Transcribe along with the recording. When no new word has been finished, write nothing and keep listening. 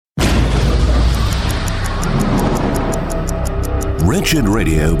Wretched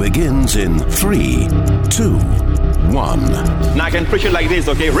Radio begins in 3, 2, 1. Now I can preach it like this,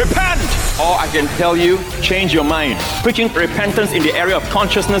 okay? Repent! Or I can tell you, change your mind. Preaching repentance in the area of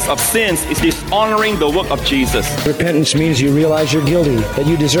consciousness of sins is dishonoring the work of Jesus. Repentance means you realize you're guilty, that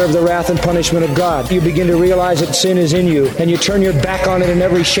you deserve the wrath and punishment of God. You begin to realize that sin is in you, and you turn your back on it in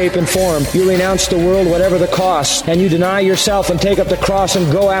every shape and form. You renounce the world, whatever the cost, and you deny yourself and take up the cross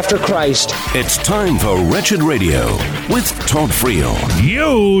and go after Christ. It's time for Wretched Radio with Todd Friel.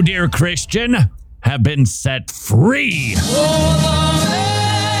 You, dear Christian, have been set free.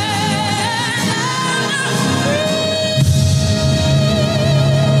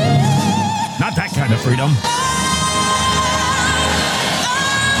 Not that kind of freedom.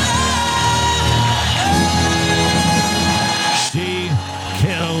 She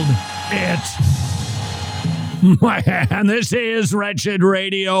killed it. And this is Wretched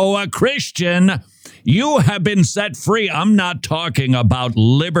Radio, a Christian. You have been set free. I'm not talking about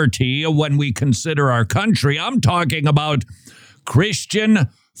liberty when we consider our country. I'm talking about Christian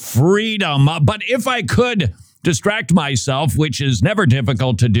freedom. But if I could distract myself, which is never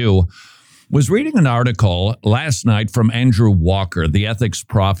difficult to do, was reading an article last night from Andrew Walker, the ethics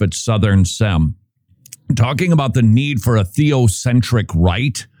prophet, Southern Sem, talking about the need for a theocentric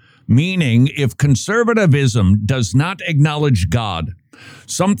right, meaning if conservatism does not acknowledge God,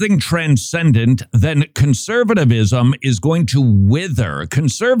 something transcendent, then conservatism is going to wither.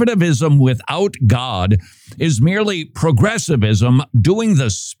 Conservatism without God is merely progressivism doing the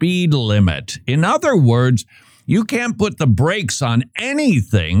speed limit. In other words, you can't put the brakes on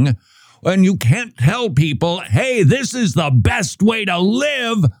anything, and you can't tell people, hey, this is the best way to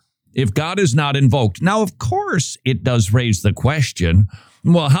live if God is not invoked. Now, of course, it does raise the question,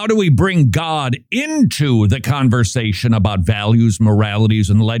 well, how do we bring God into the conversation about values,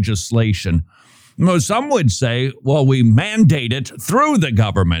 moralities, and legislation? Well, some would say, well, we mandate it through the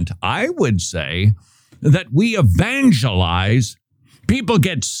government. I would say that we evangelize, people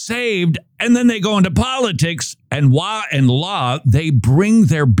get saved, and then they go into politics, and law, they bring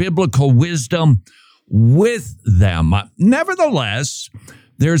their biblical wisdom with them. Nevertheless,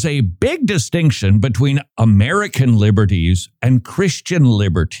 there's a big distinction between American liberties and Christian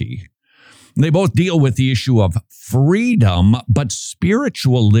liberty. They both deal with the issue of freedom, but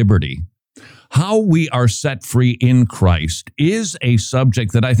spiritual liberty, how we are set free in Christ, is a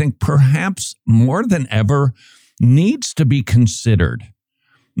subject that I think perhaps more than ever needs to be considered.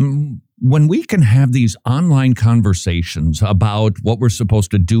 When we can have these online conversations about what we're supposed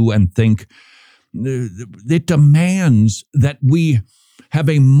to do and think, it demands that we have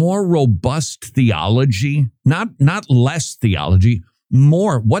a more robust theology, not less theology,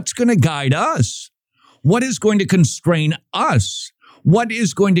 more. What's going to guide us? What is going to constrain us? What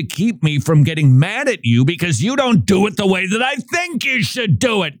is going to keep me from getting mad at you because you don't do it the way that I think you should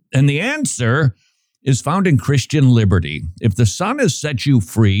do it? And the answer is found in Christian liberty. If the Son has set you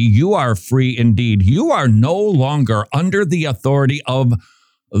free, you are free indeed. You are no longer under the authority of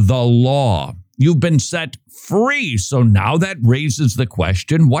the law. You've been set free. So now that raises the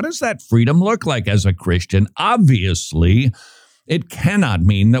question, what does that freedom look like as a Christian? Obviously, it cannot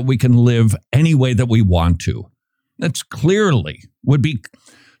mean that we can live any way that we want to. That's clearly would be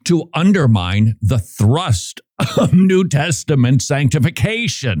to undermine the thrust of New Testament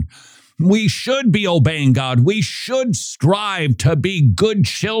sanctification. We should be obeying God. We should strive to be good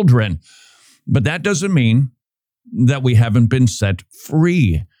children. But that doesn't mean that we haven't been set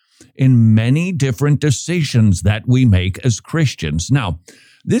free in many different decisions that we make as Christians. Now,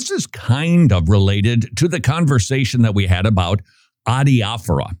 this is kind of related to the conversation that we had about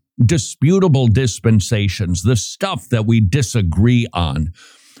adiaphora, disputable dispensations, the stuff that we disagree on.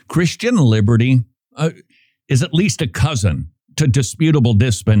 Christian liberty is at least a cousin to disputable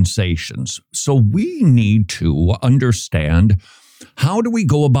dispensations. So we need to understand, how do we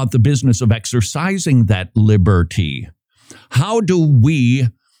go about the business of exercising that liberty? How do we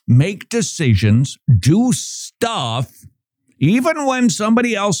make decisions, do stuff, even when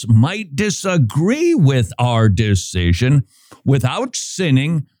somebody else might disagree with our decision, without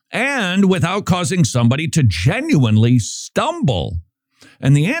sinning and without causing somebody to genuinely stumble?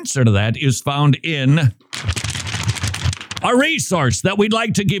 And the answer to that is found in a resource that we'd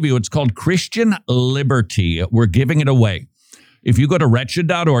like to give you. It's called Christian Liberty. We're giving it away. If you go to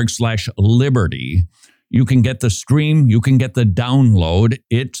wretched.org/liberty, you can get the stream, you can get the download.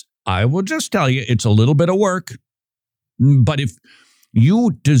 I will just tell you, it's a little bit of work. But if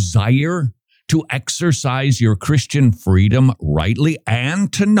you desire to exercise your Christian freedom rightly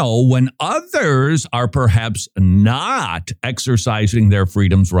and to know when others are perhaps not exercising their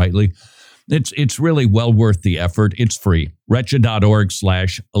freedoms rightly, It's really well worth the effort. It's free.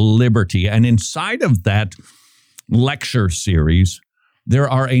 Wretched.org/liberty. And inside of that lecture series, there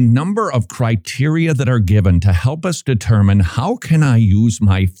are a number of criteria that are given to help us determine how can I use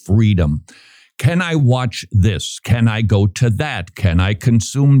my freedom? Can I watch this? Can I go to that? Can I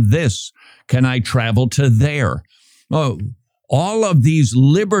consume this? Can I travel to there? Oh, all of these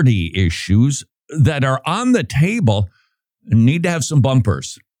liberty issues that are on the table need to have some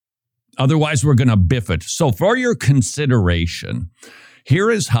bumpers. Otherwise, we're going to biff it. So for your consideration, here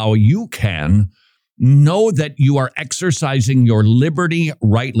is how you can know that you are exercising your liberty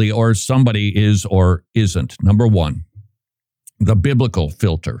rightly, or somebody is or isn't. Number one, the biblical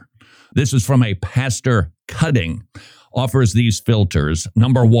filter. This is from a Pastor Cutting, offers these filters.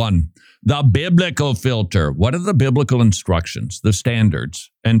 Number one, the biblical filter. What are the biblical instructions, the standards,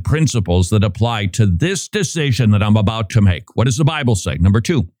 and principles that apply to this decision that I'm about to make? What does the Bible say? Number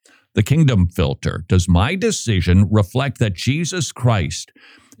two, the kingdom filter. Does my decision reflect that Jesus Christ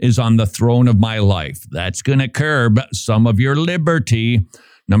is on the throne of my life? That's going to curb some of your liberty.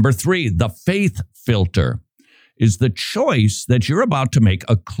 Number three, the faith filter. Is the choice that you're about to make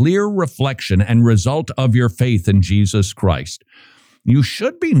a clear reflection and result of your faith in Jesus Christ? You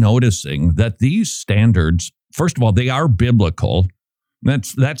should be noticing that these standards, first of all, they are biblical.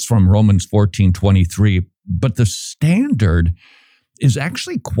 That's from Romans 14:23. But the standard is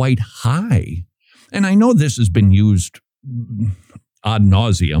actually quite high. And I know this has been used ad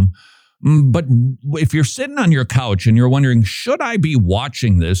nauseum, but if you're sitting on your couch and you're wondering, should I be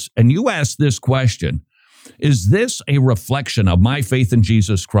watching this? And you ask this question, is this a reflection of my faith in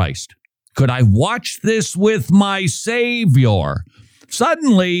Jesus Christ? Could I watch this with my Savior?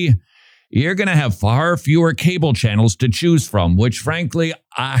 Suddenly, you're going to have far fewer cable channels to choose from, which frankly,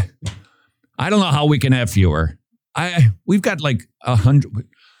 I don't know how we can have fewer. We've got like 100,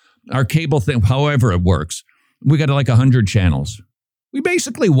 our cable thing, however it works, we got like 100 channels. We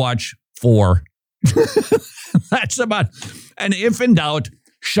basically watch 4. That's about, and if in doubt,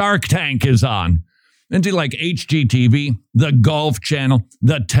 Shark Tank is on. And do like HGTV, the Golf Channel,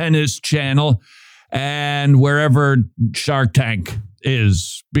 the Tennis Channel, and wherever Shark Tank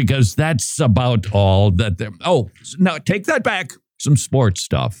is, because that's about all that they're, oh, no, take that back, some sports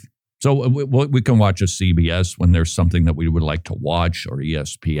stuff. So we can watch a CBS when there's something that we would like to watch, or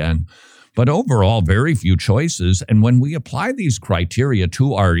ESPN. But overall, very few choices. And when we apply these criteria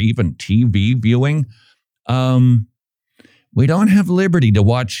to our even TV viewing, we don't have liberty to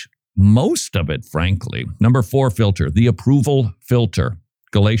watch most of it, frankly. Number 4 filter, the approval filter,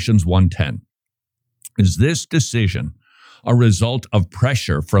 Galatians 1:10. Is this decision a result of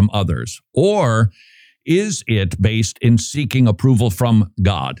pressure from others, or is it based in seeking approval from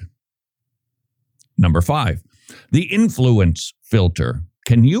God? Number 5, the influence filter.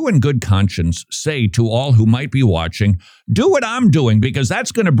 Can you in good conscience say to all who might be watching, do what I'm doing because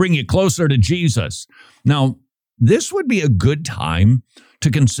that's going to bring you closer to Jesus? Now, this would be a good time to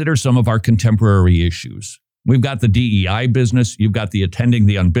consider some of our contemporary issues. We've got the DEI business. You've got the attending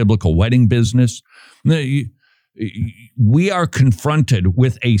the unbiblical wedding business. We are confronted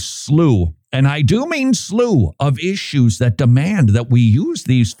with a slew, and I do mean slew, of issues that demand that we use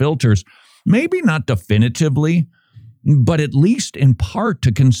these filters, maybe not definitively, but at least in part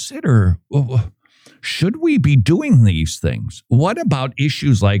to consider, should we be doing these things? What about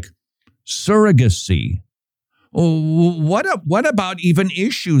issues like surrogacy? What about even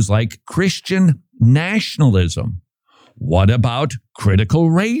issues like Christian nationalism? What about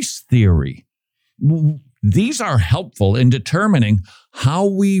critical race theory? These are helpful in determining how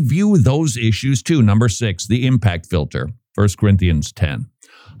we view those issues too. Number 6, the impact filter, 1 Corinthians 10.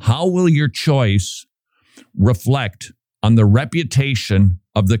 How will your choice reflect on the reputation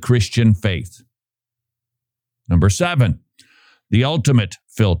of the Christian faith? Number 7, the ultimate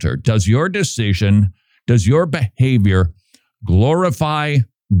filter. Does your decision, does your behavior glorify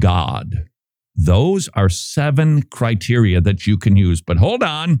God? Those are 7 criteria that you can use. But hold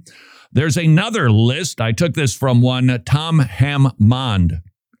on, there's another list. I took this from one, Tom Hammond,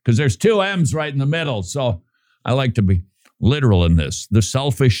 because there's 2 M's right in the middle. So I like to be literal in this. The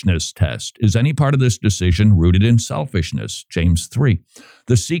selfishness test. Is any part of this decision rooted in selfishness? James 3.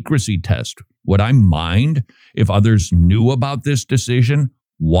 The secrecy test. Would I mind if others knew about this decision?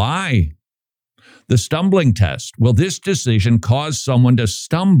 Why? The stumbling test. Will this decision cause someone to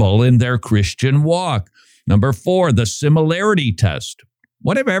stumble in their Christian walk? Number 4, the similarity test.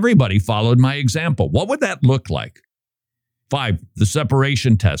 What if everybody followed my example? What would that look like? 5, the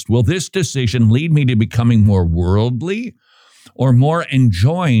separation test. Will this decision lead me to becoming more worldly or more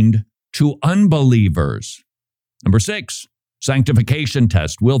enjoined to unbelievers? Number 6, sanctification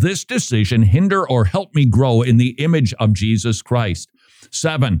test. Will this decision hinder or help me grow in the image of Jesus Christ?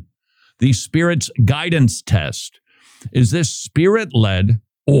 7, the Spirit's guidance test. Is this Spirit-led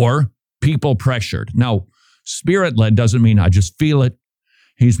or people-pressured? Now, Spirit-led doesn't mean I just feel it.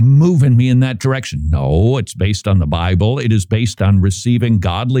 He's moving me in that direction. No, it's based on the Bible. It is based on receiving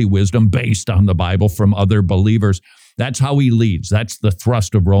godly wisdom based on the Bible from other believers. That's how he leads. That's the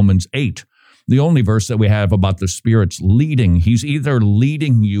thrust of Romans 8. The only verse that we have about the Spirit's leading. He's either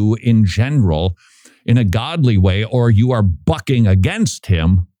leading you in general in a godly way, or you are bucking against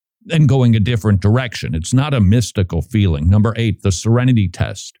him and going a different direction. It's not a mystical feeling. Number 8, the serenity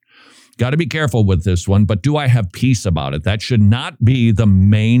test. Got to be careful with this one, but do I have peace about it? That should not be the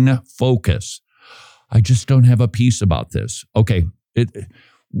main focus. I just don't have a peace about this. Okay,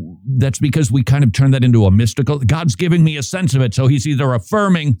 that's because we kind of turn that into a mystical. God's giving me a sense of it, so he's either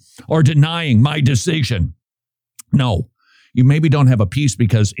affirming or denying my decision. No, you maybe don't have a peace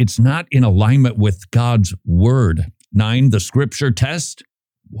because it's not in alignment with God's word. 9, the scripture test.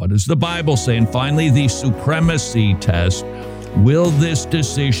 What does the Bible say? And finally, the supremacy test. Will this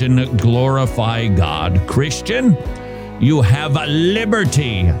decision glorify God? Christian, you have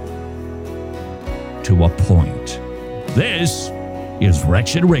liberty to a point. This is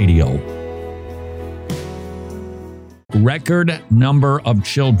Wretched Radio. Record number of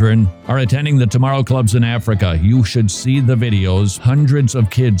children are attending the Tomorrow Clubs in Africa. You should see the videos. Hundreds of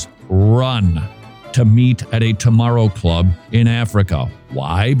kids run to meet at a Tomorrow Club in Africa.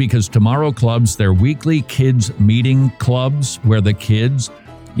 Why? Because Tomorrow Clubs, they're weekly kids meeting clubs where the kids,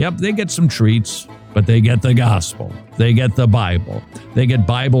 they get some treats, but they get the gospel. They get the Bible. They get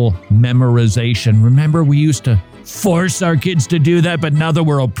Bible memorization. Remember, we used to force our kids to do that, but now that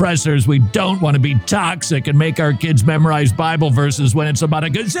we're oppressors, we don't want to be toxic and make our kids memorize Bible verses when it's about a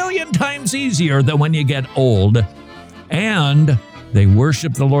gazillion times easier than when you get old. And they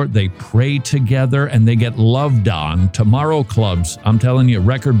worship the Lord, they pray together, and they get loved on. Tomorrow Clubs, I'm telling you,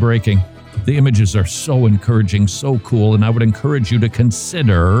 record-breaking. The images are so encouraging, so cool, and I would encourage you to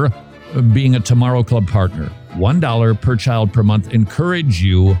consider being a Tomorrow Club partner. $1 per child per month. Encourage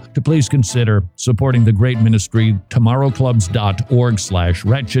you to please consider supporting the great ministry,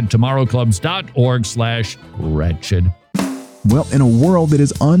 tomorrowclubs.org/wretched, tomorrowclubs.org/wretched. Well, in a world that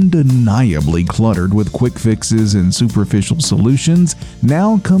is undeniably cluttered with quick fixes and superficial solutions,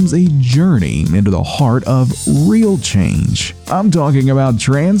 now comes a journey into the heart of real change. I'm talking about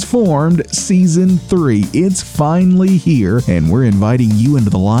Transformed Season 3. It's finally here, and we're inviting you into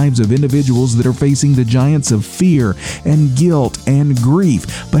the lives of individuals that are facing the giants of fear and guilt and grief.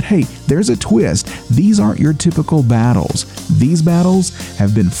 But hey, there's a twist. These aren't your typical battles. These battles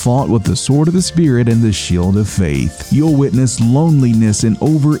have been fought with the sword of the Spirit and the shield of faith. You'll witness loneliness and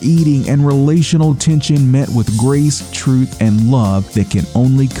overeating and relational tension met with grace, truth, and love that can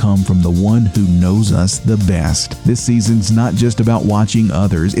only come from the one who knows us the best. This season's not just about watching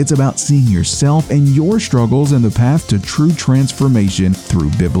others, it's about seeing yourself and your struggles and the path to true transformation through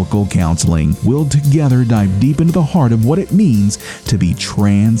biblical counseling. We'll together dive deep into the heart of what it means to be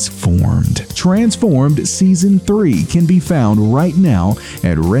transformed. Transformed Season 3 can be found right now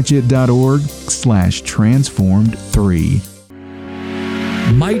at wretched.org/transformed3.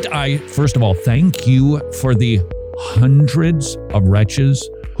 Might I, first of all, thank you for the hundreds of wretches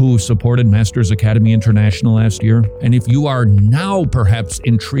who supported Masters Academy International last year. And if you are now perhaps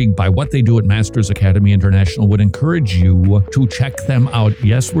intrigued by what they do at Masters Academy International, would encourage you to check them out.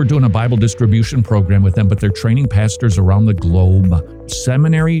 Yes, we're doing a Bible distribution program with them, but they're training pastors around the globe.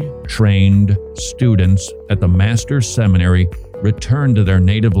 Seminary-trained students at the Masters Seminary return to their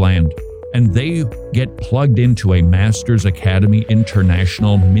native land, and they get plugged into a Masters Academy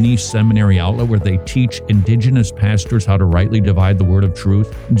International mini seminary outlet where they teach indigenous pastors how to rightly divide the word of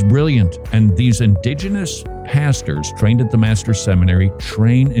truth. It's brilliant. And these indigenous pastors trained at the Masters Seminary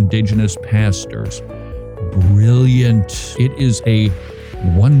train indigenous pastors. Brilliant. It is a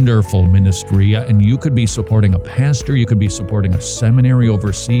wonderful ministry, and you could be supporting a pastor, you could be supporting a seminary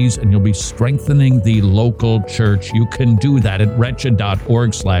overseas, and you'll be strengthening the local church. You can do that at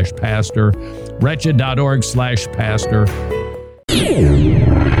wretched.org/pastor, wretched.org/pastor.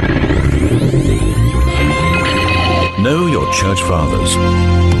 Know your church fathers.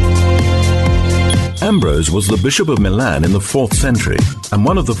 Ambrose was the Bishop of Milan in the 4th century and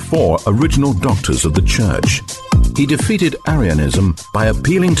one of the 4 original doctors of the church. He defeated Arianism by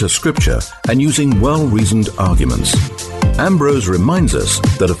appealing to Scripture and using well-reasoned arguments. Ambrose reminds us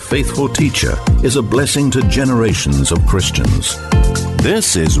that a faithful teacher is a blessing to generations of Christians.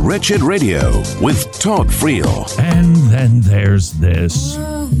 This is Wretched Radio with Todd Friel. And then there's this.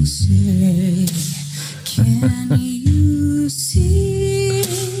 Can you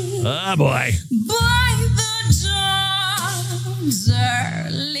Oh, boy. By the dawn's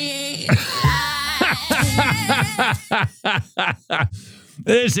early light.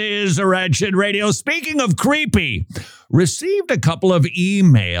 This is Wretched Radio. Speaking of creepy, received a couple of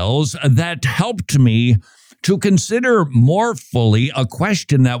emails that helped me to consider more fully a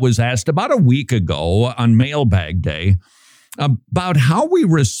question that was asked about a week ago on Mailbag Day about how we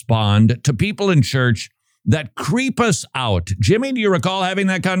respond to people in church that creep us out. Jimmy, do you recall having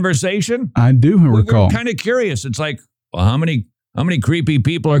that conversation? I do recall. We're kind of curious. It's like, well, how many creepy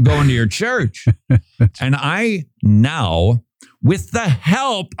people are going to your church? And I now, with the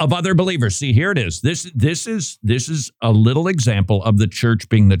help of other believers, see, here it is. This is a little example of the church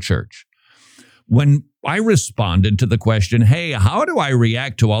being the church. When I responded to the question, hey, how do I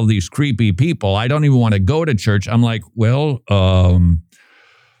react to all these creepy people? I don't even want to go to church. I'm like, well,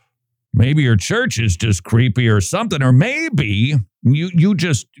 maybe your church is just creepy or something, or maybe you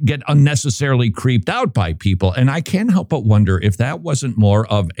just get unnecessarily creeped out by people. And I can't help but wonder if that wasn't more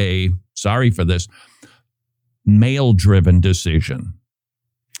of a, sorry for this, male-driven decision.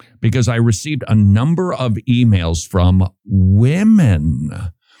 Because I received a number of emails from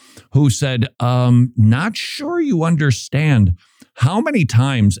women who said, not sure you understand how many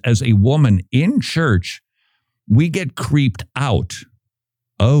times as a woman in church we get creeped out.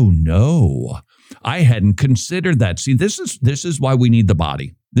 Oh, no, I hadn't considered that. See, this is why we need the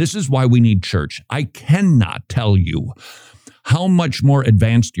body. This is why we need church. I cannot tell you how much more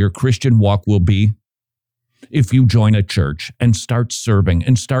advanced your Christian walk will be if you join a church and start serving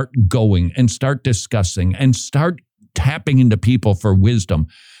and start going and start discussing and start tapping into people for wisdom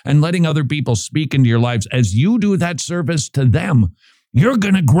and letting other people speak into your lives. As you do that service to them, you're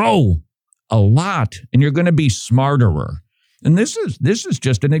going to grow a lot and you're going to be smarterer. And this is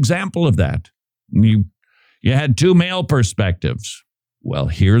just an example of that. You had two male perspectives. Well,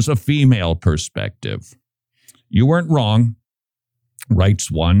 here's a female perspective. You weren't wrong,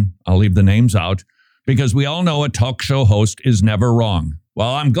 writes one. I'll leave the names out because we all know a talk show host is never wrong.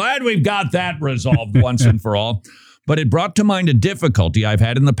 Well, I'm glad we've got that resolved once and for all. But it brought to mind a difficulty I've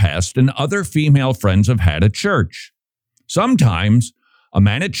had in the past and other female friends have had at church. Sometimes a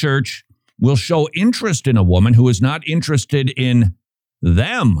man at church will show interest in a woman who is not interested in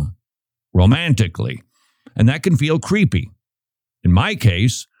them romantically, and that can feel creepy. In my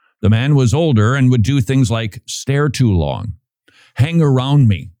case, the man was older and would do things like stare too long, hang around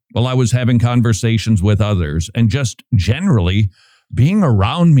me while I was having conversations with others, and just generally being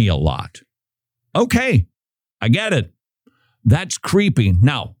around me a lot. Okay, I get it. That's creepy.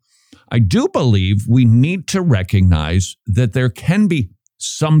 Now, I do believe we need to recognize that there can be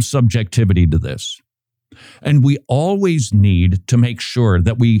some subjectivity to this. And we always need to make sure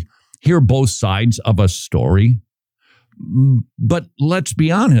that we hear both sides of a story. But let's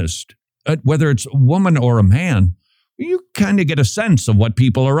be honest, whether it's a woman or a man, you kind of get a sense of what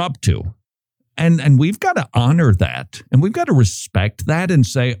people are up to. And we've got to honor that. And we've got to respect that and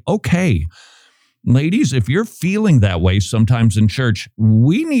say, okay, ladies, if you're feeling that way sometimes in church,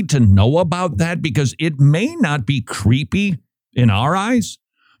 we need to know about that because it may not be creepy in our eyes,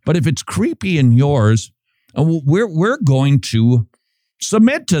 but if it's creepy in yours, we're going to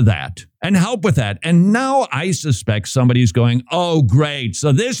submit to that and help with that. And now I suspect somebody's going, oh, great.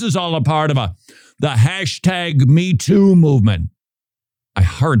 So this is all a part of the hashtag Me Too movement. I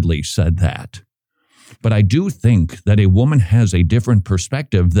hardly said that. But I do think that a woman has a different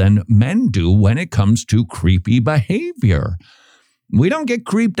perspective than men do when it comes to creepy behavior. We don't get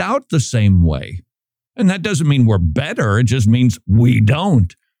creeped out the same way. And that doesn't mean we're better. It just means we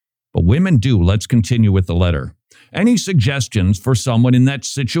don't. But women do. Let's continue with the letter. Any suggestions for someone in that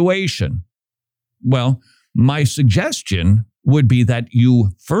situation? Well, my suggestion would be that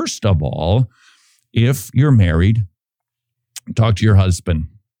you, first of all, if you're married, talk to your husband.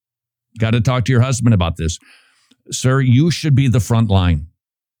 Got to talk to your husband about this. Sir, you should be the front line.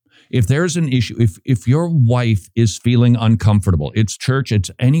 If there's an issue, if your wife is feeling uncomfortable, it's church,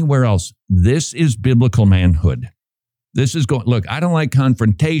 it's anywhere else, this is biblical manhood. This is going, look, I don't like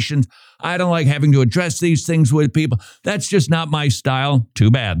confrontations. I don't like having to address these things with people. That's just not my style.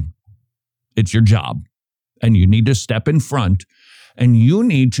 Too bad. It's your job. And you need to step in front. And you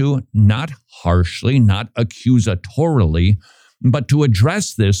need to, not harshly, not accusatorily, but to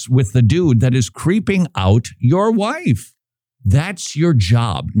address this with the dude that is creeping out your wife. That's your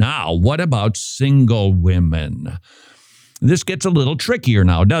job. Now, what about single women? This gets a little trickier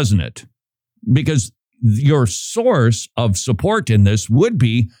now, doesn't it? Because your source of support in this would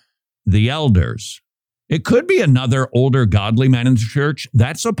be the elders. It could be another older godly man in the church.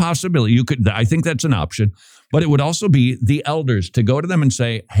 That's a possibility. I think that's an option. But it would also be the elders to go to them and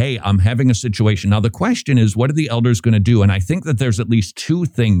say, hey, I'm having a situation. Now, the question is, what are the elders going to do? And I think that there's at least two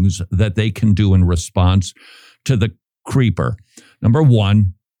things that they can do in response to the creeper. Number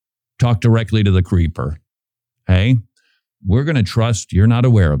one, talk directly to the creeper. Hey, we're going to trust you're not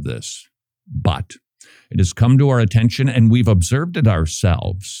aware of this, but it has come to our attention and we've observed it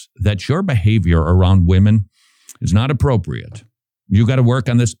ourselves that your behavior around women is not appropriate. You got to work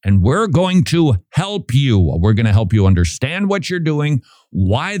on this, and we're going to help you. We're going to help you understand what you're doing,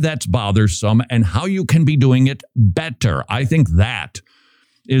 why that's bothersome, and how you can be doing it better. I think that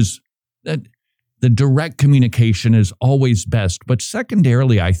is that the direct communication is always best. But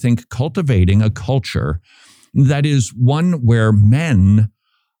secondarily, I think cultivating a culture that is one where men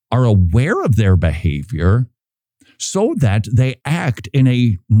are aware of their behavior so that they act in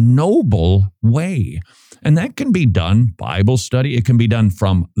a noble way. And that can be done, Bible study, it can be done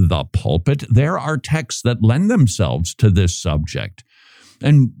from the pulpit. There are texts that lend themselves to this subject,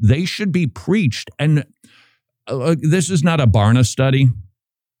 and they should be preached. And this is not a Barna study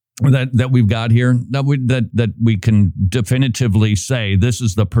that we've got here, that we can definitively say this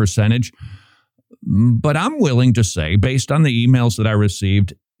is the percentage. But I'm willing to say, based on the emails that I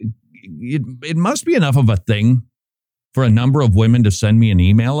received, it must be enough of a thing for a number of women to send me an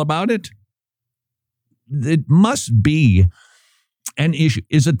email about it. It must be an issue.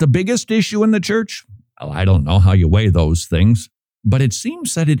 Is it the biggest issue in the church? Well, I don't know how you weigh those things, but it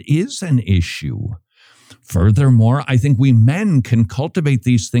seems that it is an issue. Furthermore, I think we men can cultivate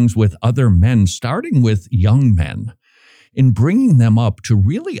these things with other men, starting with young men, in bringing them up to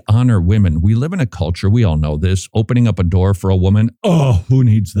really honor women. We live in a culture, we all know this, opening up a door for a woman. Oh, who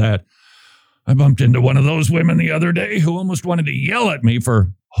needs that? I bumped into one of those women the other day who almost wanted to yell at me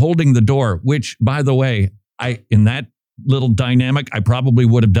for holding the door, which, by the way, in that little dynamic, I probably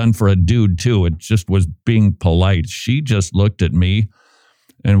would have done for a dude too. It just was being polite. She just looked at me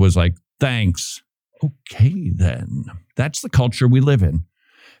and was like, thanks. Okay, then. That's the culture we live in.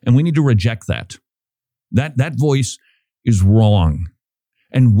 And we need to reject that. That voice is wrong.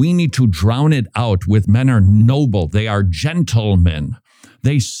 And we need to drown it out with men are noble. They are gentlemen.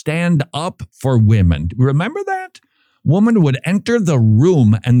 They stand up for women. Remember that? Woman would enter the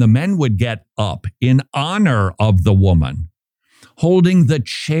room and the men would get up in honor of the woman, holding the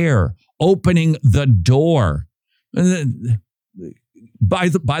chair, opening the door. By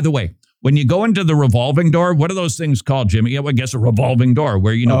the way, when you go into the revolving door, what are those things called, Jimmy? Yeah, I guess a revolving door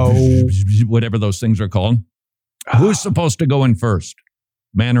where, whatever those things are called. Who's supposed to go in first?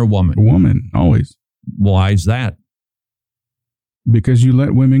 Man or woman? Woman, always. Why is that? Because you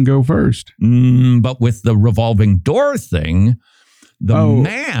let women go first. But with the revolving door thing, the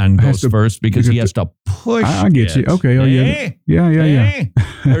man goes first because he has to push I get you. Okay. Oh, yeah.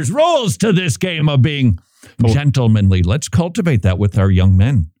 There's rules to this game of being gentlemanly. Let's cultivate that with our young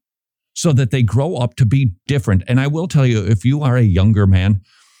men so that they grow up to be different. And I will tell you, if you are a younger man,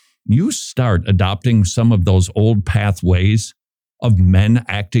 you start adopting some of those old pathways of men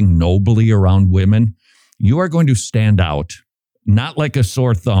acting nobly around women, you are going to stand out. Not like a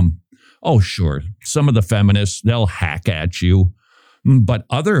sore thumb. Oh, sure, some of the feminists, they'll hack at you. But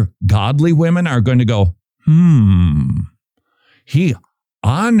other godly women are going to go, he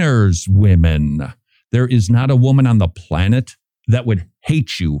honors women. There is not a woman on the planet that would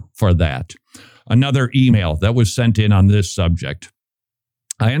hate you for that. Another email that was sent in on this subject.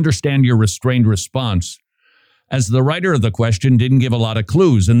 I understand your restrained response, as the writer of the question didn't give a lot of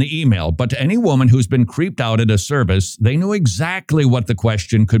clues in the email, but to any woman who's been creeped out at a service, they knew exactly what the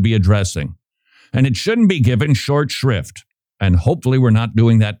question could be addressing. And it shouldn't be given short shrift. And hopefully we're not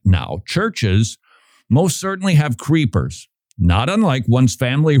doing that now. Churches most certainly have creepers, not unlike one's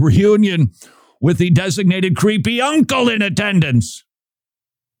family reunion with the designated creepy uncle in attendance.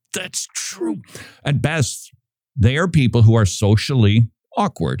 That's true. At best, they are people who are socially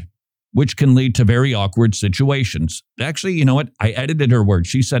awkward, which can lead to very awkward situations. Actually, you know what? I edited her word.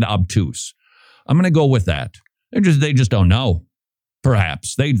 She said obtuse. I'm going to go with that. They just don't know.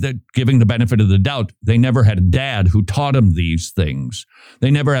 Perhaps. They're giving the benefit of the doubt. They never had a dad who taught them these things.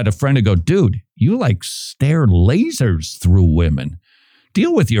 They never had a friend who go, dude, you like stare lasers through women.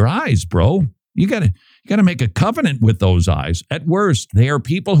 Deal with your eyes, bro. You gotta make a covenant with those eyes. At worst, they are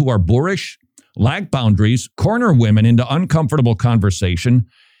people who are boorish, lack boundaries, corner women into uncomfortable conversation,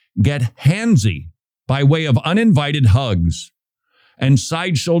 get handsy by way of uninvited hugs and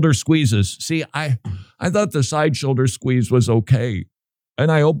side shoulder squeezes. See, I thought the side shoulder squeeze was okay.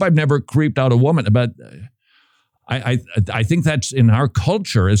 And I hope I've never creeped out a woman, but I think that's in our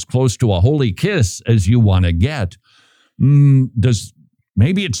culture as close to a holy kiss as you want to get.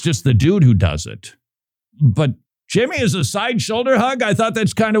 Maybe it's just the dude who does it. But Jimmy, is a side shoulder hug? I thought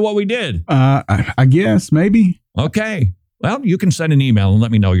that's kind of what we did. I guess, maybe. Okay. Well, you can send an email and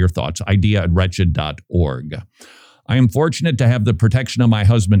let me know your thoughts. idea@wretched.org. I am fortunate to have the protection of my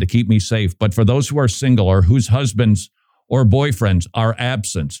husband to keep me safe. But for those who are single or whose husbands or boyfriends are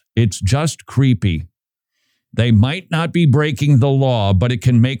absent, it's just creepy. They might not be breaking the law, but it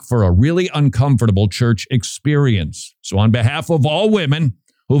can make for a really uncomfortable church experience. So on behalf of all women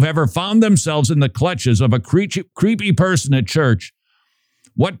who've ever found themselves in the clutches of a creepy person at church,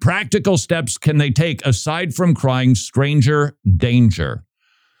 what practical steps can they take aside from crying stranger danger?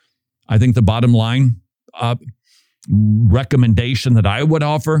 I think the bottom line recommendation that I would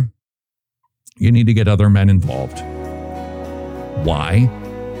offer, you need to get other men involved. Why?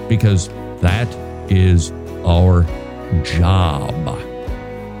 Because that is our job.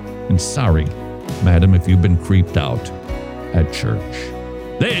 And sorry, madam, if you've been creeped out at church.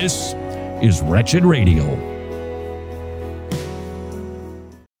 This is Wretched Radio.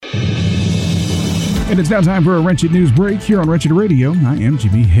 And it's now time for a Wretched News Break here on Wretched Radio. I am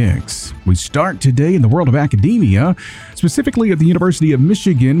Jimmy Hicks. We start today in the world of academia, specifically at the University of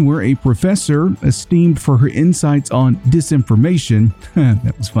Michigan, where a professor esteemed for her insights on disinformation,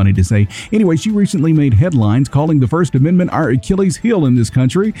 that was funny to say. Anyway, she recently made headlines calling the First Amendment our Achilles heel in this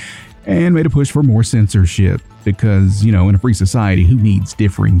country and made a push for more censorship. Because, in a free society, who needs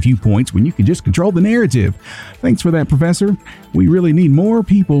differing viewpoints when you can just control the narrative? Thanks for that, Professor. We really need more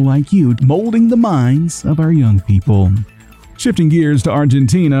people like you molding the minds of our young people. Shifting gears to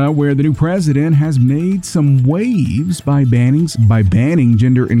Argentina, where the new president has made some waves by banning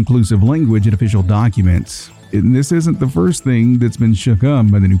gender-inclusive language in official documents. And this isn't the first thing that's been shook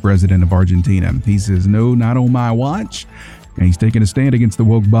up by the new president of Argentina. He says, no, not on my watch. And he's taking a stand against the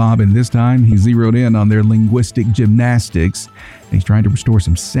woke mob, and this time he zeroed in on their linguistic gymnastics. He's trying to restore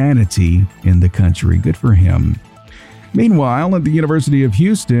some sanity in the country. Good for him. Meanwhile, at the University of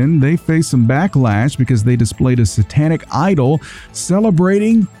Houston, they face some backlash because they displayed a satanic idol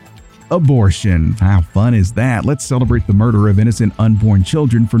celebrating abortion. How fun is that? Let's celebrate the murder of innocent unborn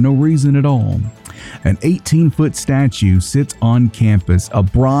children for no reason at all. An 18-foot statue sits on campus, a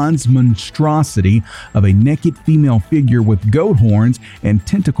bronze monstrosity of a naked female figure with goat horns and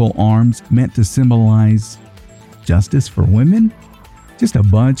tentacle arms meant to symbolize justice for women? Just a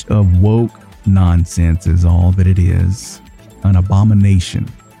bunch of woke nonsense is all that it is. An abomination.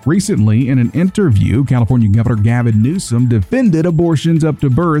 Recently, in an interview, California Governor Gavin Newsom defended abortions up to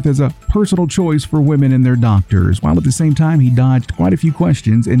birth as a personal choice for women and their doctors, while at the same time he dodged quite a few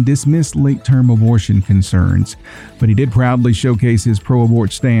questions and dismissed late-term abortion concerns. But he did proudly showcase his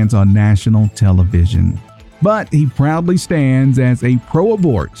pro-abort stance on national television. But he proudly stands as a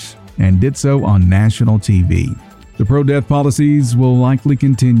pro-abort and did so on national TV. The pro-death policies will likely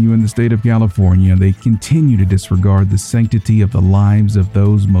continue in the state of California. They continue to disregard the sanctity of the lives of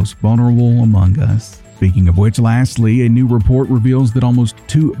those most vulnerable among us. Speaking of which, lastly, a new report reveals that almost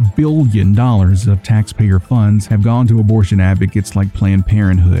 $2 billion of taxpayer funds have gone to abortion advocates like Planned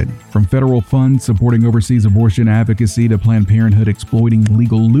Parenthood. From federal funds supporting overseas abortion advocacy to Planned Parenthood exploiting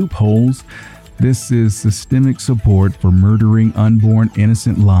legal loopholes, this is systemic support for murdering unborn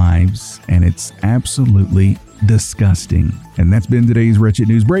innocent lives, and it's absolutely disgusting. And that's been today's Wretched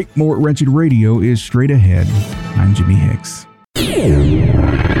News Break. More Wretched Radio is straight ahead. I'm Jimmy Hicks.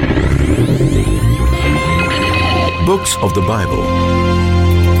 Books of the Bible.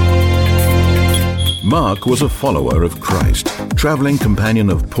 Mark was a follower of Christ, traveling companion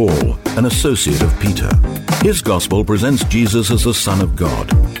of Paul, an associate of Peter. His gospel presents Jesus as the Son of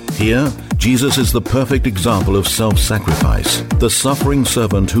God. Here, Jesus is the perfect example of self-sacrifice, the suffering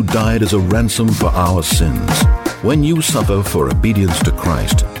servant who died as a ransom for our sins. When you suffer for obedience to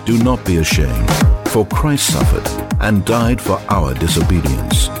Christ, do not be ashamed, for Christ suffered and died for our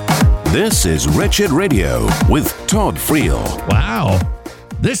disobedience. This is Wretched Radio with Todd Friel. Wow.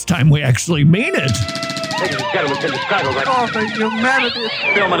 This time we actually mean it. Ladies and gentlemen, to the title, the humanity.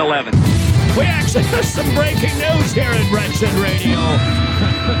 Film at 11. We actually have some breaking news here at Wretched Radio.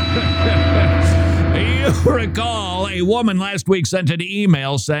 You recall a woman last week sent an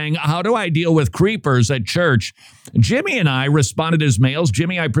email saying, how do I deal with creepers at church? Jimmy and I responded as males.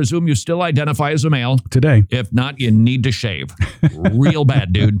 Jimmy, I presume you still identify as a male. Today. If not, you need to shave. Real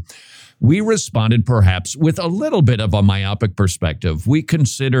bad, dude. We responded perhaps with a little bit of a myopic perspective. We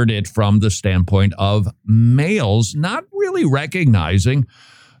considered it from the standpoint of males not really recognizing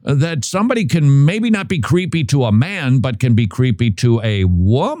that somebody can maybe not be creepy to a man, but can be creepy to a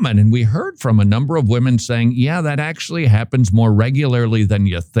woman. And we heard from a number of women saying, yeah, that actually happens more regularly than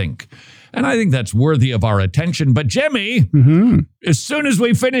you think. And I think that's worthy of our attention. But Jimmy, as soon as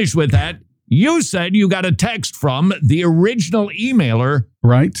we finish with that, you said you got a text from the original emailer,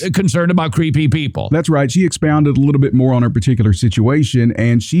 right, concerned about creepy people. That's right. She expounded a little bit more on her particular situation,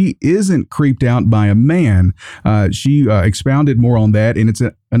 and she isn't creeped out by a man. She expounded more on that, and it's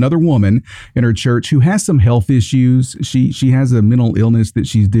another woman in her church who has some health issues. She has a mental illness that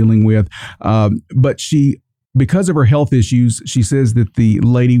she's dealing with, but because of her health issues, she says that the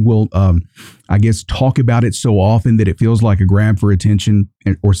lady will, I guess, talk about it so often that it feels like a grab for attention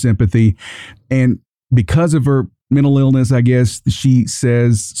or sympathy. And because of her mental illness, I guess, she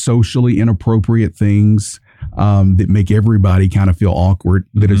says socially inappropriate things that make everybody kind of feel awkward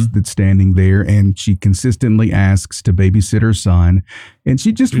that's standing there. And she consistently asks to babysit her son. And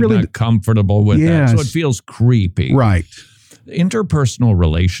she's really not comfortable with that. So it feels creepy. Right. Interpersonal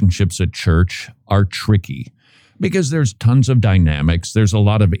relationships at church are tricky because there's tons of dynamics. There's a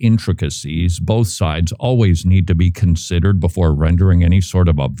lot of intricacies. Both sides always need to be considered before rendering any sort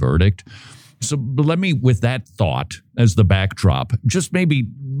of a verdict. So let me, with that thought as the backdrop, just maybe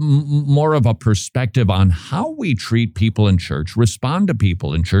more of a perspective on how we treat people in church, respond to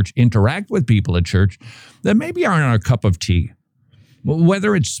people in church, interact with people at church that maybe aren't our cup of tea.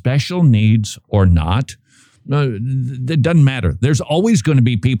 Whether it's special needs or not, it doesn't matter. There's always going to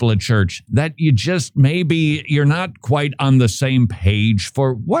be people at church that you're not quite on the same page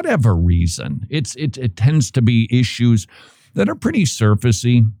for whatever reason. It tends to be issues that are pretty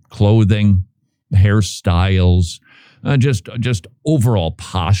surfacey, clothing, hairstyles, just overall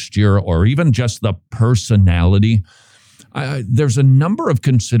posture, or even just the personality. There's a number of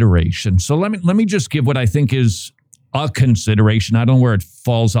considerations. So let me just give what I think is a consideration. I don't know where it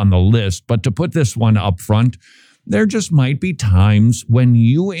falls on the list, but to put this one up front, there just might be times when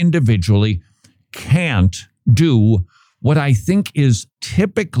you individually can't do what I think is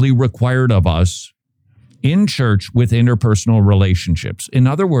typically required of us in church with interpersonal relationships. In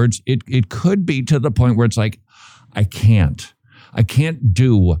other words, it could be to the point where it's like, I can't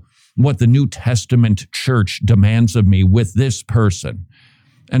do what the New Testament church demands of me with this person.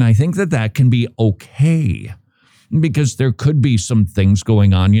 And I think that can be okay, because there could be some things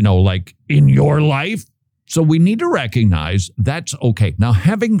going on, like in your life. So we need to recognize that's okay. Now,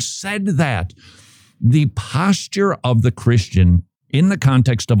 having said that, the posture of the Christian in the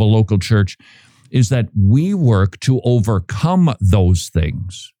context of a local church is that we work to overcome those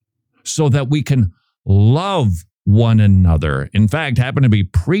things so that we can love one another. In fact, happened to be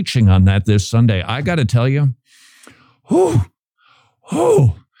preaching on that this Sunday. I got to tell you,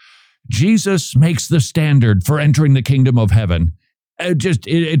 Jesus makes the standard for entering the kingdom of heaven.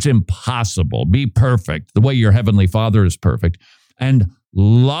 It's impossible. Be perfect the way your heavenly Father is perfect, and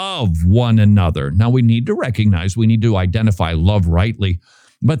love one another. Now, we need to recognize, we need to identify love rightly,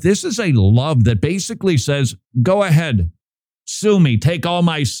 but this is a love that basically says, go ahead, sue me, take all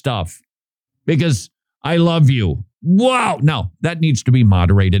my stuff, because I love you. Wow. No, that needs to be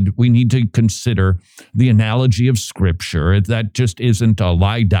moderated. We need to consider the analogy of Scripture. That just isn't a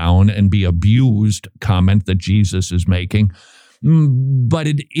lie down and be abused comment that Jesus is making. But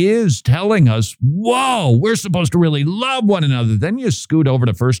it is telling us, whoa, we're supposed to really love one another. Then you scoot over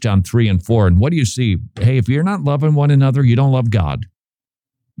to 1 John 3 and 4, and what do you see? Hey, if you're not loving one another, you don't love God.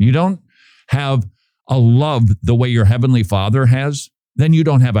 You don't have a love the way your heavenly Father has, then you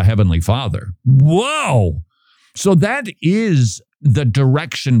don't have a heavenly Father. Whoa! So that is the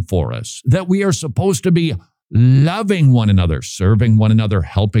direction for us, that we are supposed to be loving one another, serving one another,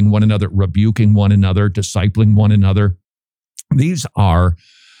 helping one another, rebuking one another, discipling one another. These are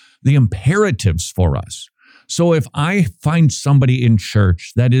the imperatives for us. So if I find somebody in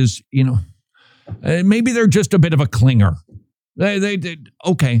church that is, maybe they're just a bit of a clinger.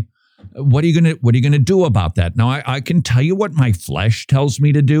 Okay, what are you gonna do about that? Now, I can tell you what my flesh tells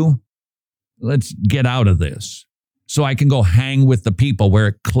me to do. Let's get out of this so I can go hang with the people where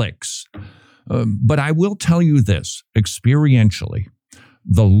it clicks. But I will tell you this, experientially,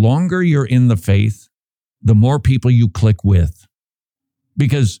 the longer you're in the faith, the more people you click with,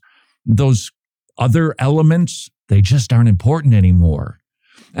 because those other elements, they just aren't important anymore.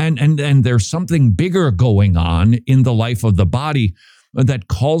 And there's something bigger going on in the life of the body that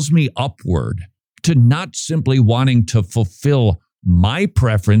calls me upward to not simply wanting to fulfill my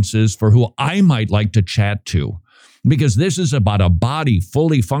preferences for who I might like to chat to, because this is about a body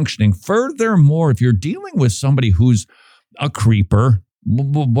fully functioning. Furthermore, if you're dealing with somebody who's a creeper,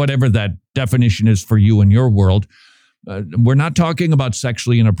 whatever that definition is for you in your world, We're not talking about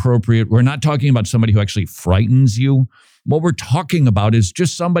sexually inappropriate. We're not talking about somebody who actually frightens you. What we're talking about is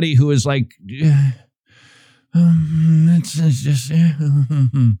just somebody who is like, it's just.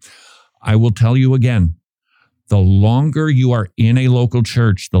 I will tell you again, the longer you are in a local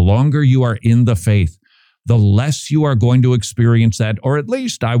church, the longer you are in the faith, the less you are going to experience that, or at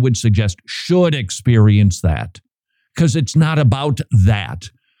least I would suggest should experience that, because it's not about that.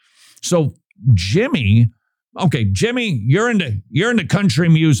 So Jimmy, you're into country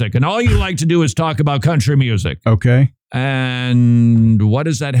music, and all you like to do is talk about country music. Okay. And what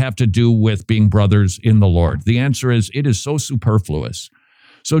does that have to do with being brothers in the Lord? The answer is it is so superfluous.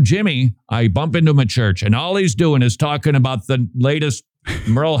 So Jimmy, I bump into him at church, and all he's doing is talking about the latest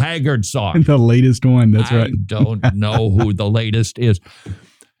Merle Haggard song. The latest one, that's right. I don't know who the latest is.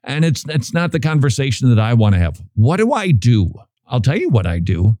 And it's not the conversation that I want to have. What do I do? I'll tell you what I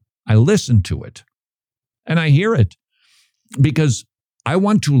do. I listen to it, and I hear it, because I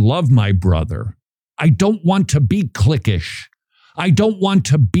want to love my brother. I don't want to be cliquish. I don't want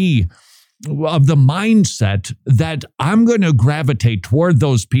to be of the mindset that I'm going to gravitate toward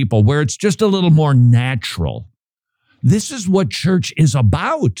those people where it's just a little more natural. This is what church is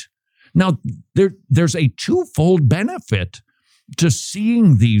about. Now, there's a twofold benefit to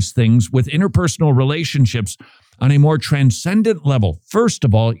seeing these things with interpersonal relationships on a more transcendent level. First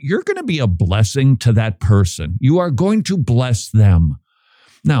of all, you're going to be a blessing to that person. You are going to bless them.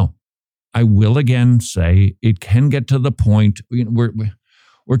 Now, I will again say it can get to the point,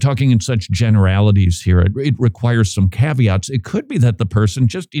 we're talking in such generalities here. It requires some caveats. It could be that the person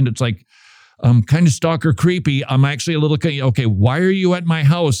just, it's like, kind of stalker creepy. I'm actually a little, okay, why are you at my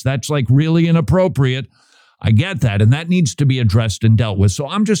house? That's like really inappropriate. I get that. And that needs to be addressed and dealt with. So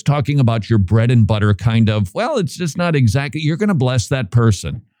I'm just talking about your bread and butter kind of, well, it's just not exactly, you're going to bless that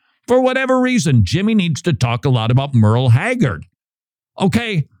person. For whatever reason, Jimmy needs to talk a lot about Merle Haggard.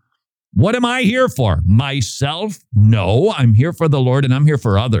 Okay. What am I here for? Myself? No, I'm here for the Lord, and I'm here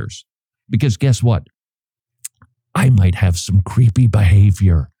for others. Because guess what? I might have some creepy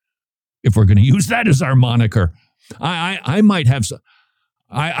behavior, if we're going to use that as our moniker. I might have some.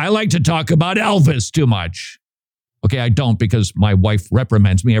 I like to talk about Elvis too much. Okay, I don't, because my wife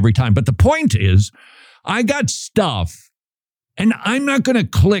reprimands me every time. But the point is, I got stuff, and I'm not going to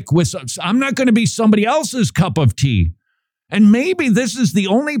click with, I'm not going to be somebody else's cup of tea. And maybe this is the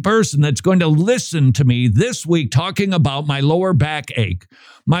only person that's going to listen to me this week talking about my lower back ache,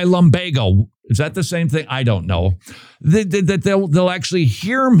 my lumbago. Is that the same thing? I don't know. That they'll actually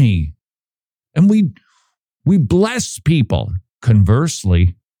hear me. And we bless people.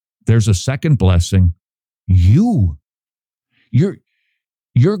 Conversely, there's a second blessing. You're going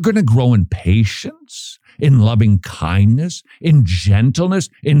to grow in patience, in loving kindness, in gentleness,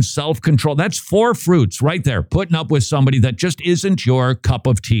 in self-control. That's 4 fruits right there, putting up with somebody that just isn't your cup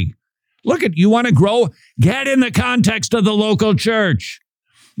of tea. Look at, you want to grow? Get in the context of the local church,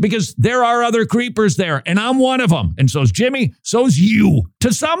 because there are other creepers there, and I'm one of them. And so's Jimmy, so's you,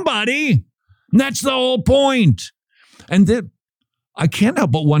 to somebody. And that's the whole point. And I can't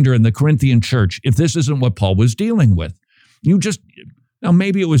help but wonder in the Corinthian church if this isn't what Paul was dealing with. Now,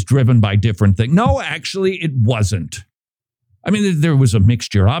 maybe it was driven by different things. No, actually, it wasn't. I mean, there was a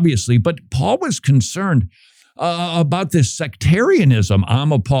mixture, obviously, but Paul was concerned about this sectarianism.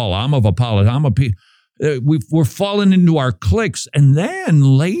 I'm of Paul, I'm of Apollos, I'm of Peter. We're falling into our cliques. And then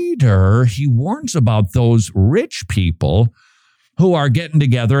later, he warns about those rich people who are getting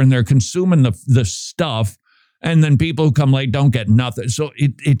together and they're consuming the stuff. And then people who come late don't get nothing. So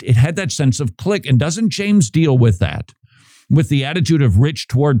it had that sense of clique. And doesn't James deal with that? With the attitude of rich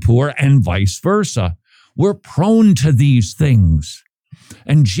toward poor and vice versa. We're prone to these things.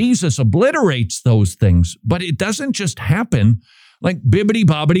 And Jesus obliterates those things. But it doesn't just happen like bibbity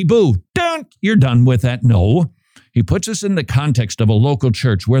bobbity boo. You're done with that. No. He puts us in the context of a local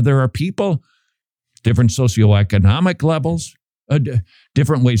church where there are people, different socioeconomic levels,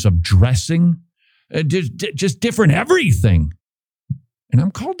 different ways of dressing, just different everything. And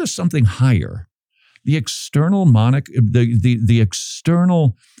I'm called to something higher. The external the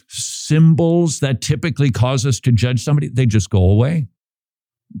external symbols that typically cause us to judge somebody, they just go away.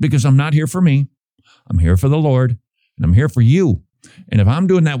 Because I'm not here for me. I'm here for the Lord, and I'm here for you. And if I'm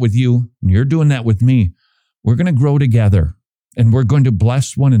doing that with you, and you're doing that with me, we're going to grow together, and we're going to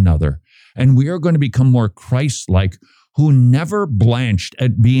bless one another, and we are going to become more Christ-like, who never blanched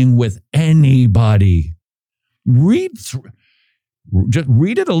at being with anybody. Just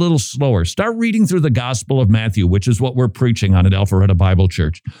read it a little slower. Start reading through the Gospel of Matthew, which is what we're preaching on at Alpharetta Bible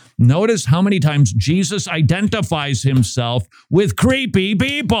Church. Notice how many times Jesus identifies himself with creepy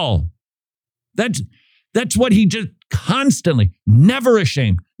people. That's what he just constantly, never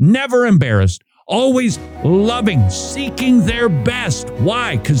ashamed, never embarrassed, always loving, seeking their best.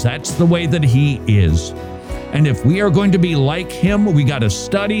 Why? Because that's the way that he is. And if we are going to be like him, we got to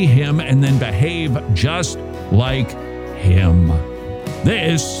study him and then behave just like him.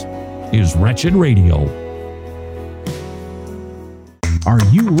 This is Wretched Radio. Are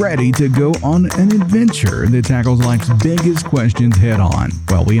you ready to go on an adventure that tackles life's biggest questions head on?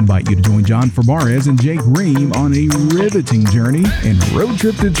 Well, we invite you to join John Fabarez and Jake Ream on a riveting journey in Road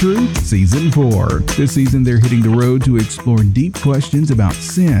Trip to Truth Season 4. This season, they're hitting the road to explore deep questions about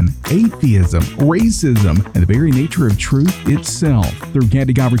sin, atheism, racism, and the very nature of truth itself. Through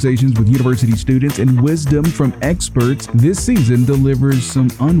candid conversations with university students and wisdom from experts, this season delivers some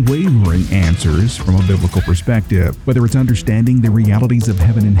unwavering answers from a biblical perspective. Whether it's understanding the reality of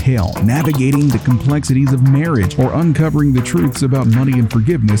heaven and hell, navigating the complexities of marriage, or uncovering the truths about money and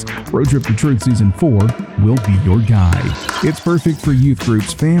forgiveness, Road Trip to Truth Season 4 will be your guide. It's perfect for youth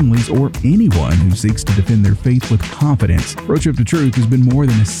groups, families, or anyone who seeks to defend their faith with confidence. Road Trip to Truth has been more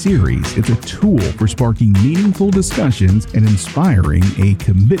than a series. It's a tool for sparking meaningful discussions and inspiring a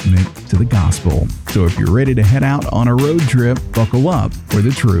commitment to the gospel. So if you're ready to head out on a road trip, buckle up for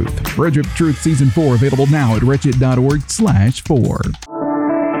the truth. Road Trip to Truth Season 4 available now at wretched.org/4.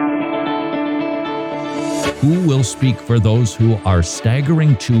 Who will speak for those who are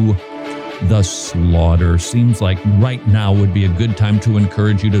staggering to the slaughter? Seems like right now would be a good time to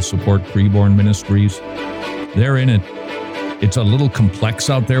encourage you to support Preborn Ministries. They're in it. It's a little complex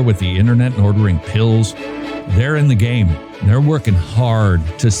out there with the internet and ordering pills. They're in the game. They're working hard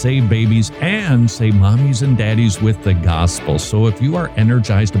to save babies and save mommies and daddies with the gospel. So if you are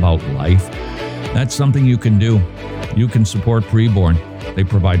energized about life, that's something you can do. You can support Preborn. They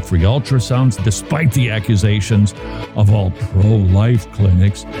provide free ultrasounds despite the accusations of all pro-life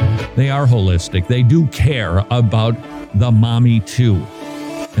clinics. They are holistic. They do care about the mommy too.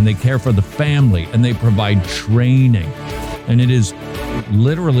 And they care for the family, and they provide training. And it is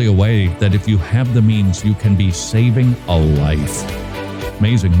literally a way that if you have the means, you can be saving a life.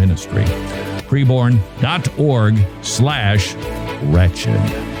 Amazing ministry. Preborn.org/wretched.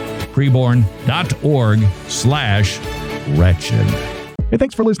 Preborn.org/wretched. Hey,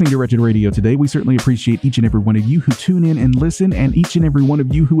 thanks for listening to Wretched Radio today. We certainly appreciate each and every one of you who tune in and listen, and each and every one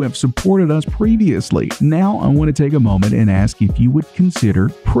of you who have supported us previously. Now, I want to take a moment and ask if you would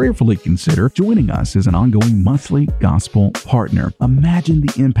prayerfully consider joining us as an ongoing monthly gospel partner. Imagine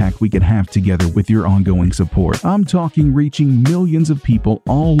the impact we could have together with your ongoing support. I'm talking reaching millions of people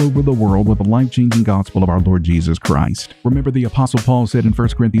all over the world with the life-changing gospel of our Lord Jesus Christ. Remember, the Apostle Paul said in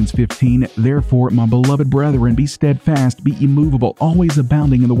 1 Corinthians 15, "Therefore, my beloved brethren, be steadfast, be immovable, always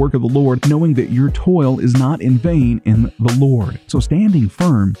abounding in the work of the Lord, knowing that your toil is not in vain in the Lord." So standing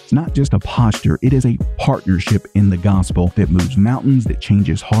firm is not just a posture, it is a partnership in the gospel that moves mountains, that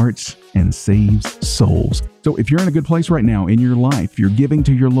changes hearts, and saves souls. So if you're in a good place right now in your life, you're giving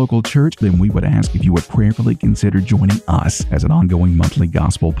to your local church, then we would ask if you would prayerfully consider joining us as an ongoing monthly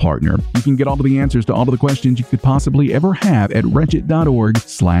gospel partner. You can get all of the answers to all of the questions you could possibly ever have at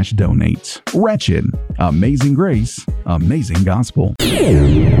wretched.org/donate. Wretched, amazing grace, amazing gospel.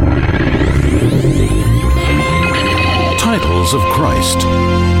 Titles of Christ.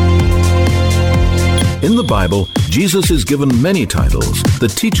 In the Bible, Jesus is given many titles that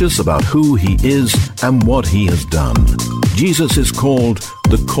teach us about who he is and what he has done. Jesus is called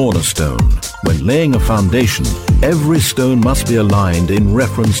the cornerstone. When laying a foundation, every stone must be aligned in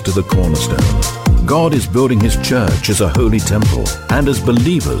reference to the cornerstone. God is building his church as a holy temple, and as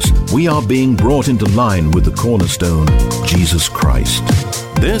believers, we are being brought into line with the cornerstone, Jesus Christ.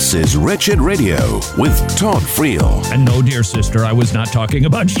 This is Wretched Radio with Todd Friel. And no, dear sister, I was not talking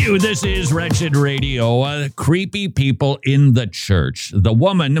about you. This is Wretched Radio. Creepy people in the church. The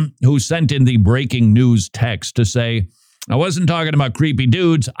woman who sent in the breaking news text to say, I wasn't talking about creepy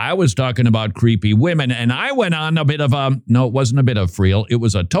dudes. I was talking about creepy women. And I went on a bit of no, it wasn't a bit of Friel. It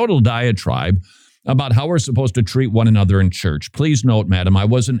was a total diatribe about how we're supposed to treat one another in church. Please note, madam, I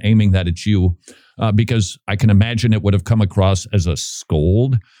wasn't aiming that at you because I can imagine it would have come across as a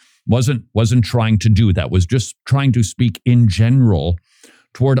scold. Wasn't trying to do that. Was just trying to speak in general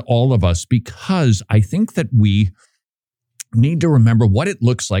toward all of us, because I think that we need to remember what it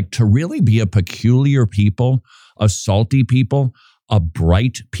looks like to really be a peculiar people, a salty people, a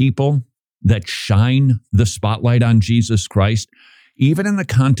bright people that shine the spotlight on Jesus Christ. Even in the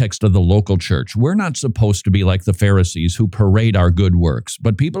context of the local church, we're not supposed to be like the Pharisees who parade our good works,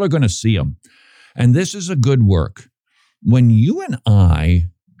 but people are going to see them. And this is a good work. When you and I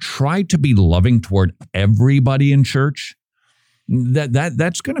try to be loving toward everybody in church,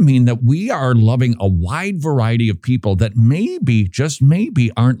 That's going to mean that we are loving a wide variety of people that maybe, just maybe,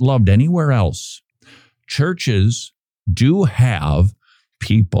 aren't loved anywhere else. Churches do have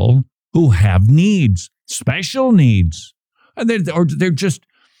people who have needs, special needs, and they're just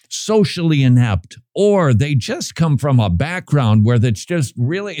socially inept, or they just come from a background where that's just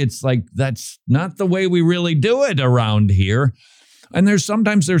really, it's like, that's not the way we really do it around here. And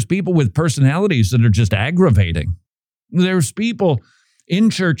sometimes there's people with personalities that are just aggravating. There's people in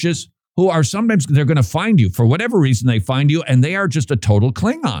churches who are sometimes, they're going to find you for whatever reason they find you, and they are just a total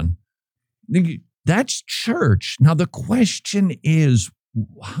Klingon. That's church. Now, the question is,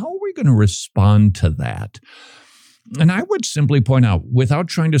 how are we going to respond to that? And I would simply point out, without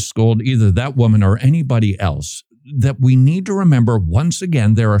trying to scold either that woman or anybody else, that we need to remember, once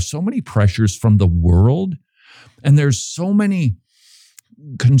again, there are so many pressures from the world, and there's so many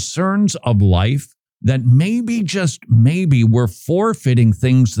concerns of life that maybe, just maybe, we're forfeiting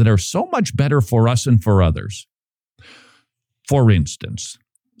things that are so much better for us and for others. For instance,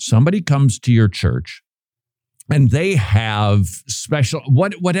 somebody comes to your church and they have special,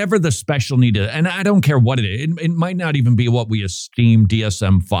 whatever the special need is, and I don't care what it is. It might not even be what we esteem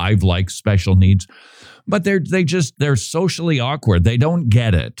DSM-5 like special needs, but they're socially awkward. They don't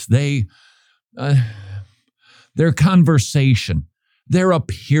get it. Their conversation, their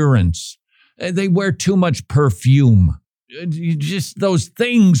appearance, they wear too much perfume. Just those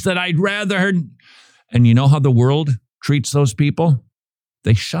things that I'd rather. And you know how the world treats those people?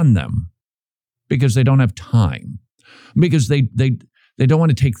 They shun them because they don't have time, because they don't want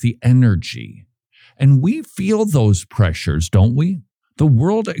to take the energy. And we feel those pressures, don't we? The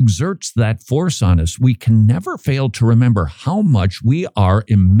world exerts that force on us. We can never fail to remember how much we are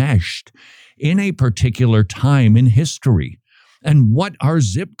enmeshed in a particular time in history, and what our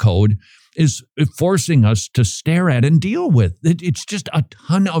zip code is forcing us to stare at and deal with. It's just a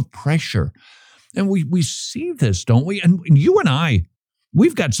ton of pressure. And we see this, don't we? And you and I,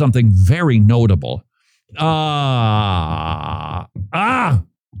 we've got something very notable. I'm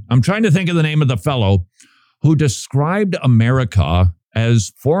trying to think of the name of the fellow who described America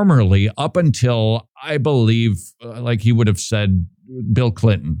as formerly, up until, I believe, like he would have said, Bill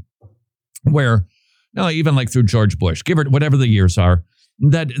Clinton, where, no, even like through George Bush, give it whatever the years are,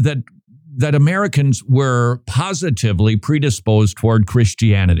 that Americans were positively predisposed toward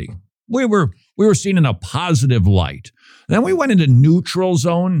Christianity. We were seen in a positive light. Then we went into neutral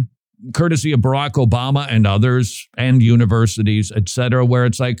zone, courtesy of Barack Obama and others, and universities, et cetera, where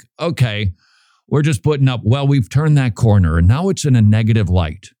it's like, okay, we're just putting up, well, we've turned that corner, and now it's in a negative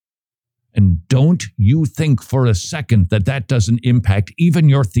light. And don't you think for a second that doesn't impact even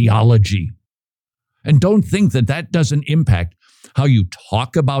your theology. And don't think that doesn't impact how you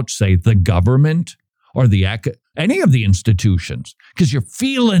talk about, say, the government or any of the institutions, because you're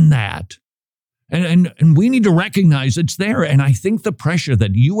feeling that. And we need to recognize it's there. And I think the pressure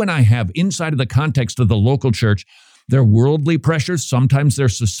that you and I have inside of the context of the local church, they're worldly pressures. Sometimes they're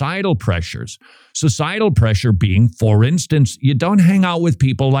societal pressures. Societal pressure being, for instance, you don't hang out with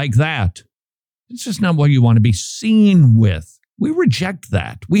people like that. It's just not what you want to be seen with. We reject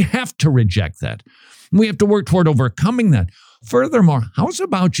that. We have to reject that. We have to work toward overcoming that. Furthermore, how's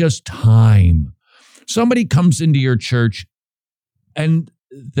about just time? Somebody comes into your church and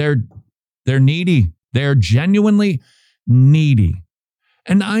they're needy. They're genuinely needy.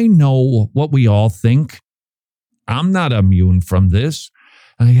 And I know what we all think. I'm not immune from this.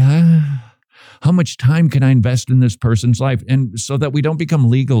 How much time can I invest in this person's life? And so that we don't become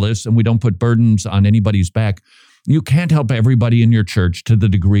legalists and we don't put burdens on anybody's back. You can't help everybody in your church to the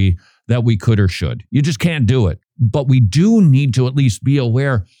degree that we could or should. You just can't do it. But we do need to at least be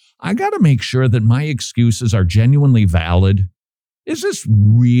aware. I got to make sure that my excuses are genuinely valid. Is this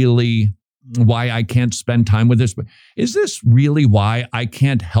really why I can't spend time with this? Is this really why I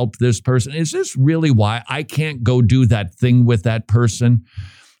can't help this person? Is this really why I can't go do that thing with that person?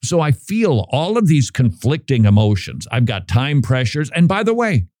 So I feel all of these conflicting emotions. I've got time pressures. And by the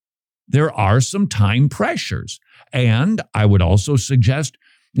way, there are some time pressures. And I would also suggest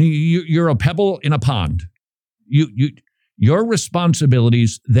you're a pebble in a pond. Your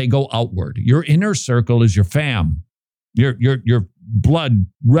responsibilities, they go outward. Your inner circle is your fam, your blood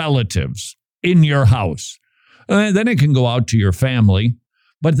relatives in your house. Then it can go out to your family,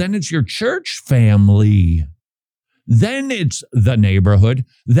 but then it's your church family. Then it's the neighborhood.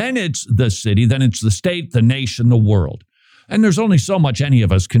 Then it's the city. Then it's the state, the nation, the world. And there's only so much any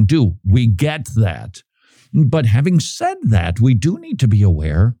of us can do. We get that. But having said that, we do need to be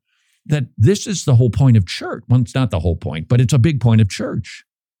aware that this is the whole point of church. Well, it's not the whole point, but it's a big point of church.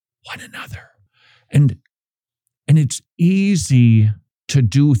 One another. And And it's easy to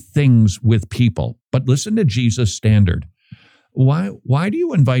do things with people. But listen to Jesus' standard. Why do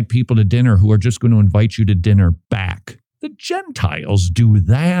you invite people to dinner who are just going to invite you to dinner back? The Gentiles do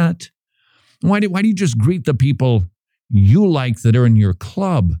that. Why do you just greet the people you like that are in your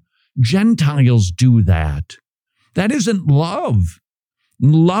club? Gentiles do that. That isn't love.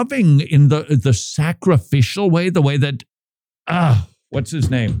 Loving in the sacrificial way, the way that, what's his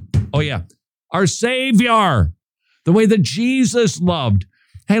name? Oh, yeah, our Savior, the way that Jesus loved.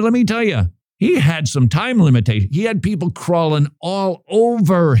 Hey, let me tell you, he had some time limitation. He had people crawling all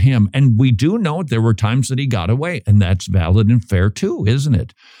over him. And we do know there were times that he got away, and that's valid and fair too, isn't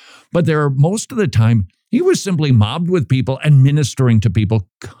it? But most of the time, he was simply mobbed with people and ministering to people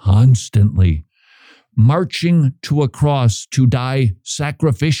constantly, marching to a cross to die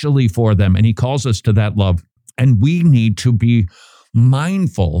sacrificially for them. And he calls us to that love. And we need to be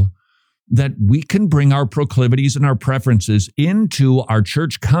mindful that we can bring our proclivities and our preferences into our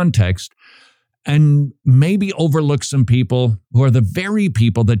church context and maybe overlook some people who are the very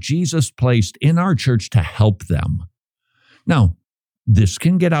people that Jesus placed in our church to help them. Now, this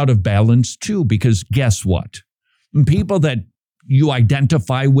can get out of balance too, because guess what? People that you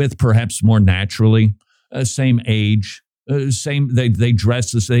identify with perhaps more naturally, same age, they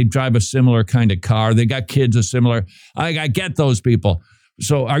dress as they drive a similar kind of car, they got kids a similar, I get those people.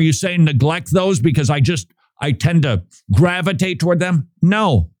 So are you saying neglect those because I tend to gravitate toward them?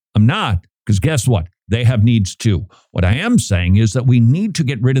 No, I'm not, because guess what? They have needs too. What I am saying is that we need to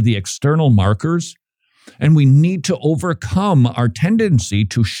get rid of the external markers, and we need to overcome our tendency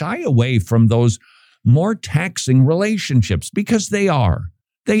to shy away from those more taxing relationships, because they are.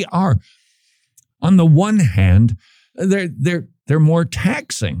 On the one hand, they're more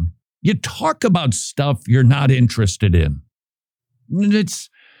taxing. You talk about stuff you're not interested in. It's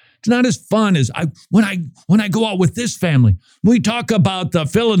not as fun as when I go out with this family. We talk about the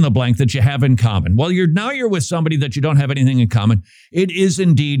fill in the blank that you have in common. Well, you're with somebody that you don't have anything in common. It is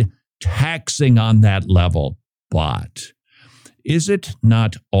indeed taxing on that level. But is it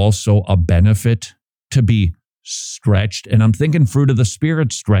not also a benefit to be stretched? And I'm thinking fruit of the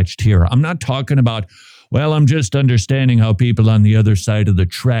Spirit stretched here. I'm not talking about, well, I'm just understanding how people on the other side of the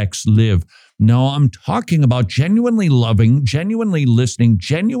tracks live. No, I'm talking about genuinely loving, genuinely listening,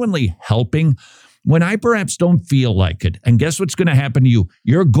 genuinely helping when I perhaps don't feel like it. And guess what's going to happen to you?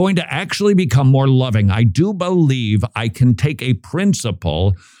 You're going to actually become more loving. I do believe I can take a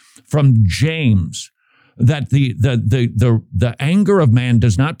principle from James that the anger of man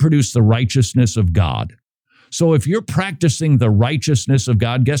does not produce the righteousness of God. So if you're practicing the righteousness of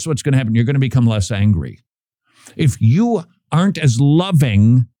God, guess what's going to happen? You're going to become less angry. If you aren't as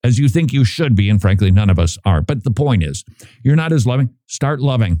loving as you think you should be, and frankly, none of us are, but the point is, you're not as loving, start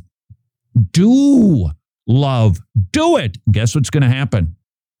loving. Do love. Do it. Guess what's going to happen?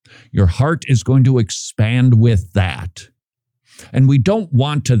 Your heart is going to expand with that. And we don't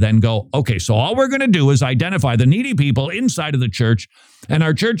want to then go, okay, so all we're going to do is identify the needy people inside of the church, and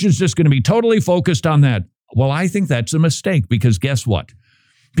our church is just going to be totally focused on that. Well, I think that's a mistake, because guess what?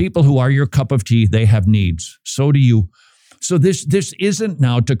 People who are your cup of tea, they have needs. So do you. So this isn't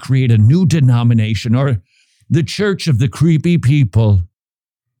now to create a new denomination or the church of the creepy people.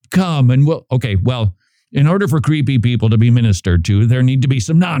 Come and in order for creepy people to be ministered to, there need to be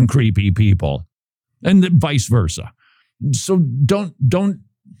some non-creepy people, and vice versa. So don't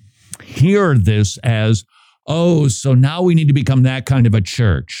hear this as, oh, so now we need to become that kind of a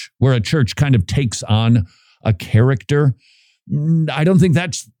church, where a church kind of takes on a character. I don't think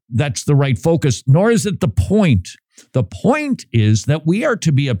that's the right focus, nor is it the point. The point is that we are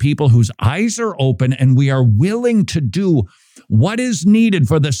to be a people whose eyes are open and we are willing to do what is needed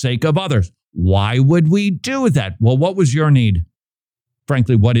for the sake of others. Why would we do that? Well, what was your need?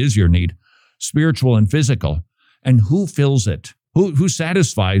 Frankly, what is your need? Spiritual and physical. And who fills it? Who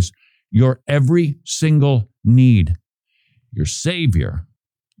satisfies your every single need? Your Savior,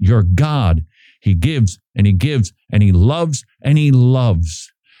 your God. He gives and he gives and he loves and he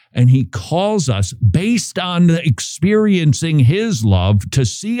loves. And he calls us, based on experiencing his love, to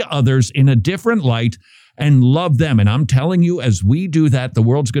see others in a different light and love them. And I'm telling you, as we do that, the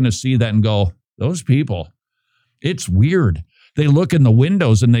world's going to see that and go, those people, it's weird. They look in the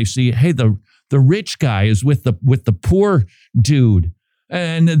windows and they see, hey, the rich guy is with the poor dude.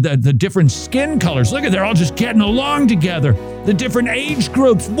 And the different skin colors. Look at, they're all just getting along together. The different age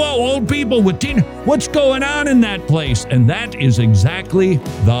groups. Whoa, old people with teen. What's going on in that place? And that is exactly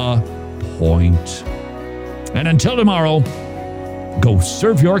the point. And until tomorrow, go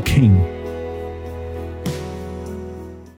serve your king.